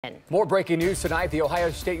More breaking news tonight. The Ohio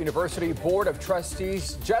State University Board of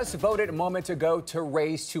Trustees just voted a moment ago to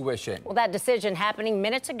raise tuition. Well, that decision happening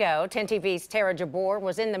minutes ago. 10 TV's Tara Jabbour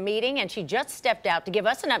was in the meeting, and she just stepped out to give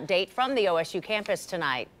us an update from the OSU campus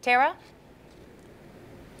tonight. Tara?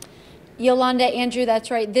 Yolanda, Andrew,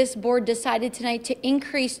 that's right. This board decided tonight to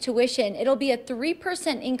increase tuition. It'll be a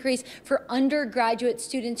 3% increase for undergraduate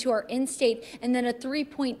students who are in-state, and then a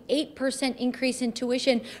 3.8% increase in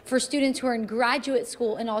tuition for students who are in graduate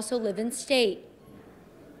school and also live in state.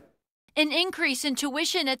 An increase in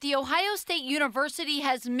tuition at The Ohio State University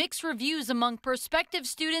has mixed reviews among prospective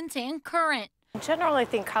students and current. I generally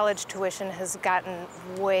think college tuition has gotten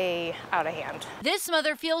way out of hand. This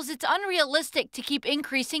mother feels it's unrealistic to keep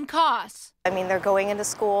increasing costs. I mean, they're going into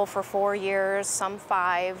school for 4 years, some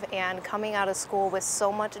 5, and coming out of school with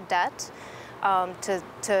so much debt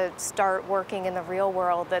to start working in the real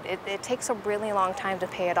world that it takes a really long time to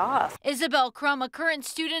pay it off. Isabel Crum, a current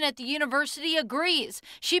student at the university, agrees.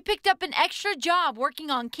 She picked up an extra job working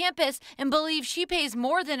on campus and believes she pays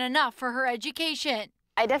more than enough for her education.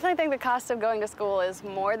 I definitely think the cost of going to school is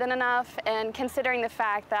more than enough, and considering the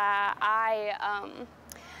fact that I'm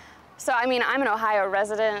an Ohio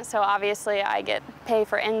resident, so obviously I get paid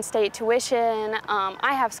for in-state tuition.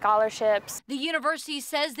 I have scholarships. The university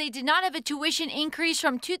says they did not have a tuition increase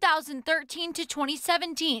from 2013 to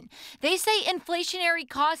 2017. They say inflationary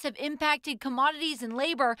costs have impacted commodities and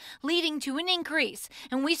labor, leading to an increase.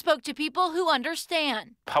 And we spoke to people who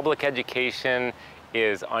understand. Public education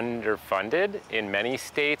is underfunded in many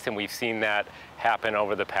states, and we've seen that happen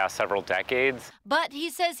over the past several decades. But he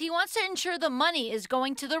says he wants to ensure the money is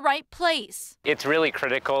going to the right place. It's really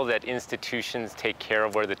critical that institutions take care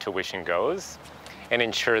of where the tuition goes and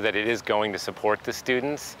ensure that it is going to support the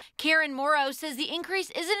students. Karen Morrow says the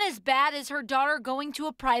increase isn't as bad as her daughter going to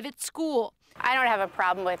a private school. I don't have a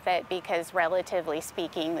problem with it because, relatively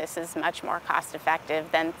speaking, this is much more cost effective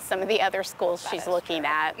than some of the other schools she's looking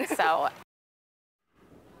at. So.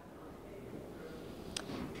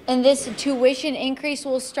 And this tuition increase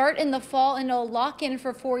will start in the fall and it'll lock in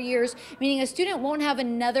for 4 years, meaning a student won't have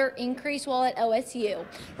another increase while at OSU.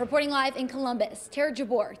 Reporting live in Columbus, Tara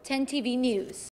Jabbour, 10 TV News.